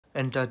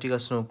Antarctica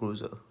snow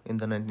cruiser in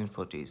the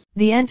 1940s.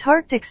 The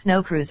Antarctic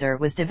snow cruiser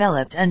was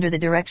developed under the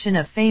direction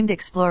of famed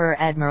explorer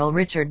Admiral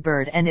Richard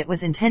Byrd, and it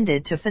was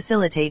intended to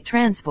facilitate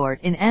transport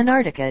in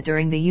Antarctica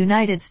during the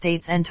United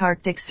States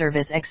Antarctic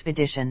Service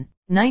Expedition,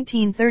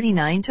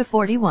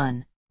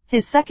 1939-41.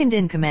 His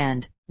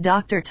second-in-command,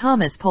 Dr.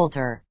 Thomas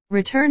Poulter,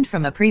 returned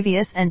from a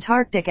previous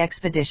Antarctic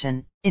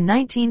expedition, in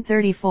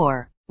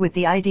 1934, with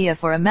the idea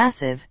for a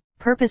massive,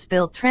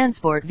 purpose-built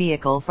transport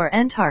vehicle for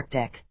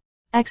Antarctic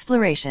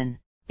exploration.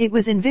 It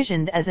was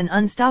envisioned as an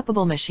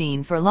unstoppable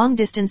machine for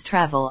long-distance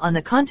travel on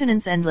the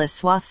continent's endless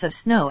swaths of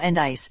snow and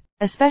ice,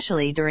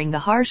 especially during the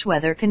harsh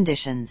weather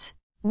conditions.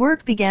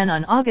 Work began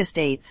on August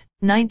 8,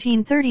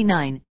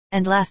 1939,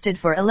 and lasted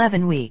for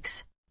 11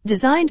 weeks.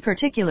 Designed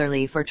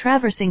particularly for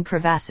traversing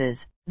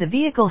crevasses, the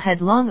vehicle had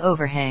long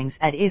overhangs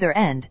at either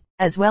end,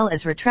 as well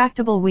as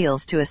retractable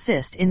wheels to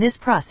assist in this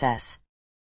process.